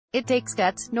It takes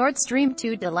guts, Nord Stream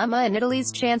 2 dilemma and Italy's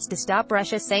chance to stop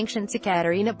Russia's sanctions.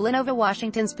 Ekaterina Blinova.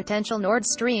 Washington's potential Nord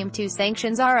Stream 2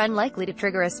 sanctions are unlikely to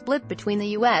trigger a split between the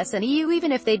US and EU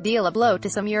even if they deal a blow to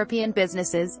some European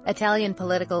businesses, Italian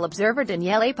political observer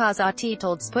Daniele Pazzotti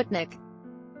told Sputnik.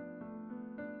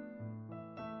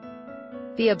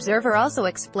 The observer also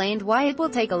explained why it will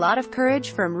take a lot of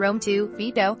courage from Rome to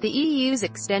veto the EU's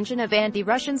extension of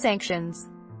anti-Russian sanctions.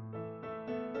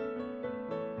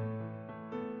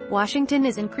 Washington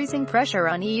is increasing pressure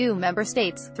on EU member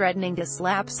states, threatening to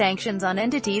slap sanctions on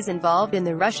entities involved in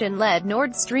the Russian-led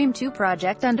Nord Stream 2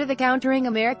 project under the Countering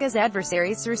America's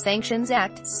Adversaries Through Sanctions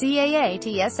Act,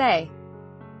 CAATSA.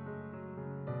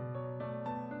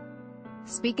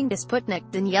 Speaking to Sputnik,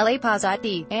 Daniele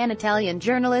Pazzotti, an Italian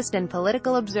journalist and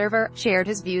political observer, shared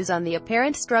his views on the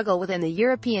apparent struggle within the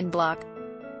European bloc.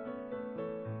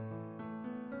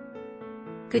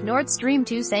 Could Nord Stream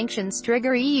 2 sanctions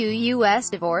trigger EU-US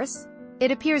divorce?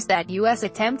 It appears that US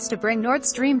attempts to bring Nord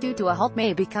Stream 2 to a halt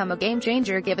may become a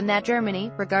game-changer given that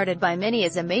Germany, regarded by many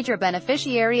as a major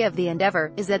beneficiary of the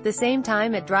endeavor, is at the same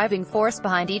time a driving force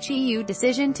behind each EU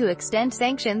decision to extend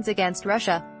sanctions against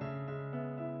Russia.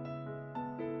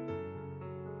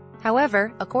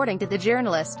 However, according to the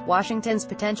journalist, Washington's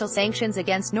potential sanctions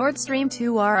against Nord Stream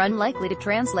 2 are unlikely to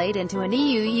translate into an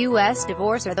EU-US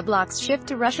divorce or the bloc's shift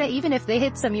to Russia even if they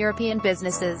hit some European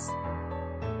businesses.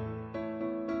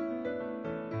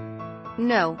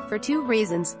 No, for two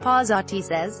reasons, Pazzotti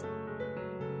says.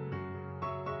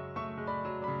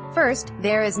 First,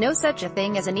 there is no such a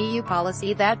thing as an EU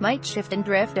policy that might shift and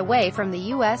drift away from the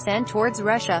US and towards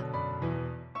Russia.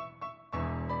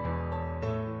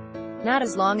 Not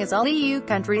as long as all EU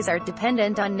countries are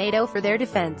dependent on NATO for their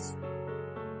defense.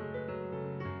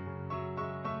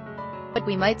 What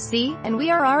we might see, and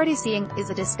we are already seeing, is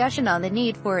a discussion on the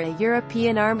need for a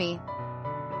European army.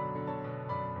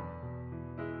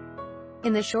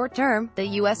 In the short term, the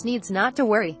US needs not to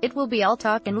worry, it will be all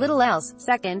talk and little else.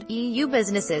 Second, EU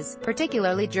businesses,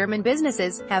 particularly German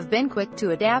businesses, have been quick to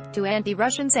adapt to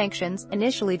anti-Russian sanctions,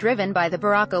 initially driven by the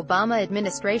Barack Obama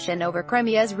administration over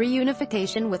Crimea's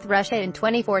reunification with Russia in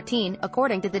 2014,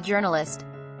 according to the journalist.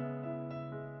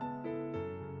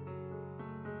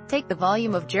 Take the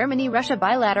volume of Germany-Russia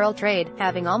bilateral trade,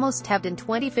 having almost halved in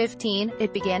 2015,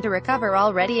 it began to recover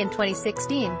already in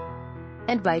 2016.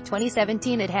 And by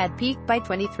 2017 it had peaked by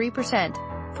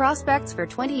 23%. Prospects for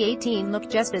 2018 look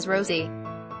just as rosy.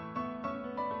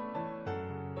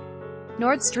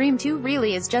 Nord Stream 2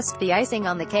 really is just the icing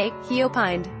on the cake, he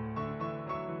opined.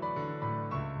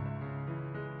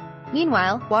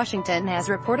 Meanwhile, Washington has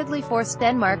reportedly forced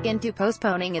Denmark into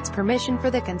postponing its permission for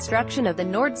the construction of the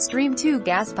Nord Stream 2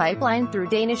 gas pipeline through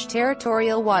Danish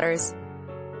territorial waters.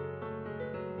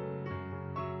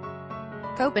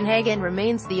 Copenhagen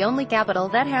remains the only capital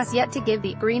that has yet to give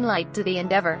the green light to the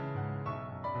endeavor.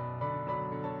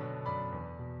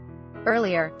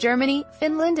 Earlier, Germany,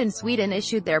 Finland and Sweden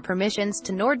issued their permissions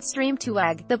to Nord Stream 2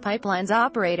 AG, the pipeline's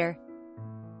operator.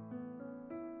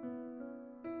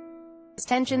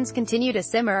 Tensions continue to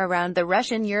simmer around the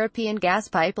Russian-European gas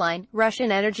pipeline.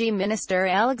 Russian Energy Minister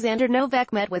Alexander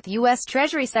Novak met with U.S.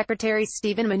 Treasury Secretary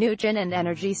Steven Mnuchin and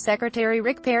Energy Secretary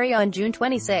Rick Perry on June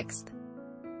 26.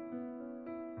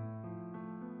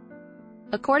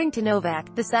 According to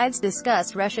Novak, the sides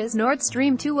discussed Russia's Nord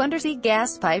Stream 2 undersea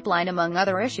gas pipeline among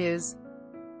other issues.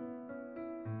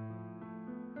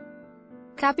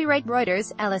 Copyright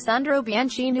Reuters. Alessandro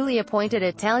Bianchi. Newly appointed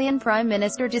Italian Prime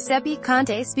Minister Giuseppe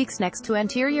Conte speaks next to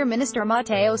Interior Minister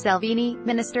Matteo Salvini,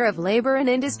 Minister of Labor and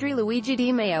Industry Luigi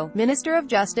Di Maio, Minister of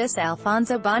Justice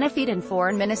Alfonso Bonafede and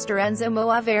Foreign Minister Enzo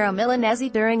Moavero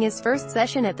Milanese during his first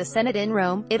session at the Senate in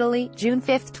Rome, Italy, June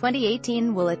 5,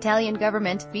 2018. Will Italian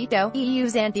government veto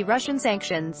EU's anti-Russian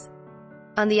sanctions?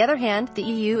 On the other hand, the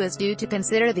EU is due to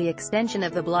consider the extension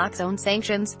of the bloc's own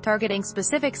sanctions, targeting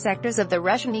specific sectors of the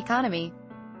Russian economy.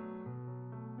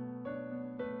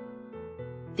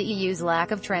 The EU's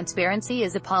lack of transparency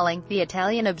is appalling, the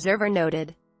Italian observer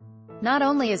noted. Not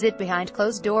only is it behind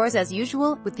closed doors as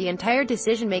usual, with the entire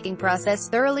decision-making process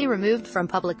thoroughly removed from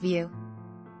public view.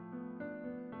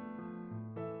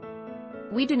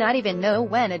 We do not even know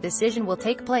when a decision will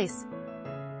take place.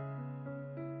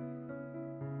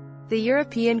 The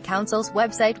European Council's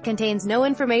website contains no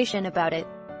information about it,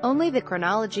 only the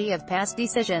chronology of past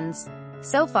decisions.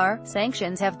 So far,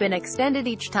 sanctions have been extended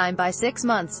each time by 6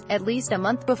 months, at least a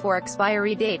month before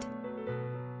expiry date.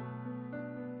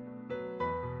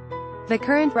 The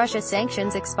current Russia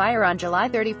sanctions expire on July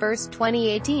 31,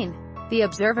 2018. The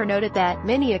Observer noted that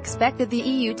many expected the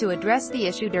EU to address the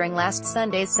issue during last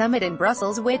Sunday's summit in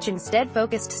Brussels, which instead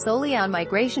focused solely on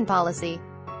migration policy.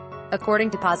 According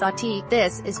to Pazzotti,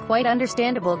 this is quite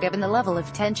understandable given the level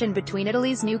of tension between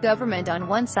Italy's new government on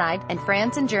one side, and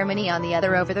France and Germany on the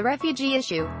other over the refugee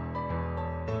issue.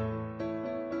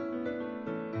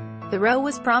 The row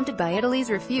was prompted by Italy's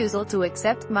refusal to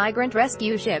accept migrant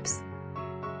rescue ships.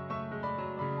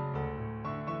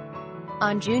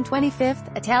 On June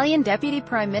 25, Italian Deputy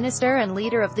Prime Minister and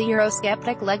leader of the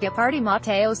Eurosceptic Lega Party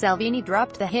Matteo Salvini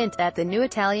dropped the hint that the new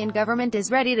Italian government is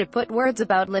ready to put words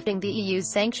about lifting the EU's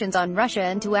sanctions on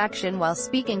Russia into action while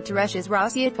speaking to Russia's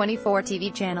Rossiya 24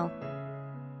 TV channel.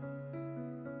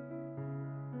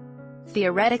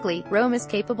 Theoretically, Rome is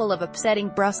capable of upsetting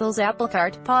Brussels'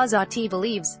 applecart. Pazzotti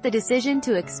believes the decision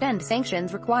to extend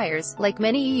sanctions requires, like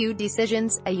many EU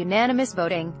decisions, a unanimous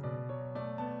voting.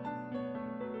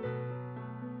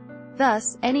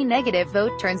 Thus, any negative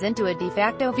vote turns into a de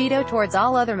facto veto towards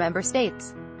all other member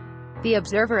states. The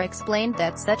Observer explained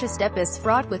that such a step is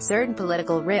fraught with certain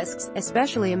political risks,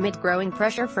 especially amid growing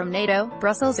pressure from NATO,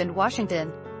 Brussels and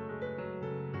Washington.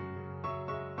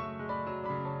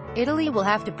 Italy will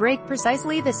have to break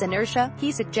precisely this inertia,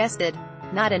 he suggested.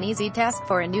 Not an easy task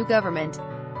for a new government.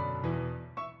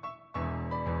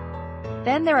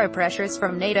 Then there are pressures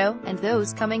from NATO, and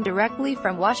those coming directly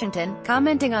from Washington.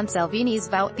 Commenting on Salvini's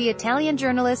vow, the Italian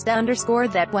journalist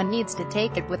underscored that one needs to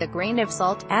take it with a grain of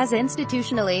salt, as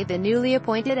institutionally the newly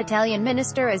appointed Italian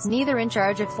minister is neither in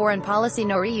charge of foreign policy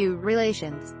nor EU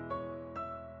relations.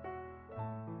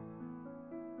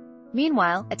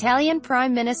 Meanwhile, Italian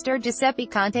Prime Minister Giuseppe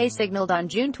Conte signaled on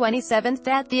June 27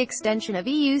 that the extension of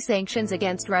EU sanctions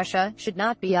against Russia should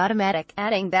not be automatic,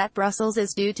 adding that Brussels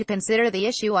is due to consider the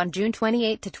issue on June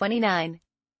 28 to 29.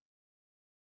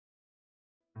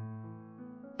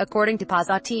 According to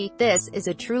Pazzotti, this is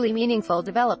a truly meaningful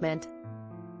development.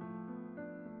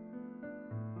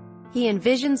 He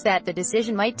envisions that the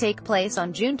decision might take place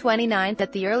on June 29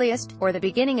 at the earliest, or the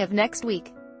beginning of next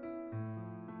week.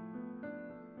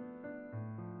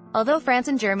 Although France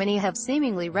and Germany have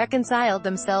seemingly reconciled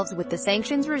themselves with the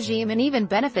sanctions regime and even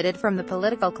benefited from the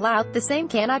political clout, the same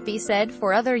cannot be said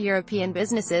for other European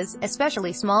businesses,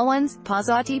 especially small ones,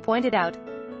 Pazzotti pointed out.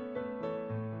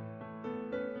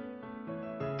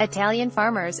 Italian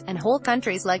farmers, and whole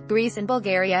countries like Greece and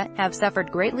Bulgaria, have suffered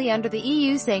greatly under the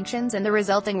EU sanctions and the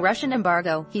resulting Russian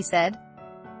embargo, he said.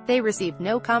 They received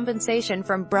no compensation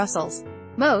from Brussels.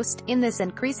 Most, in this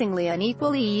increasingly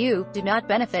unequal EU, do not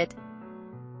benefit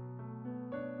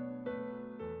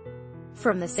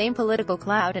from the same political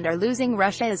clout and are losing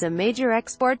Russia as a major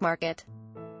export market.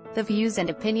 The views and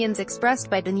opinions expressed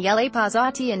by Daniele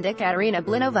Pazzotti and Ekaterina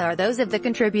Blinova are those of the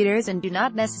contributors and do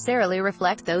not necessarily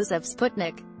reflect those of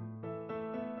Sputnik.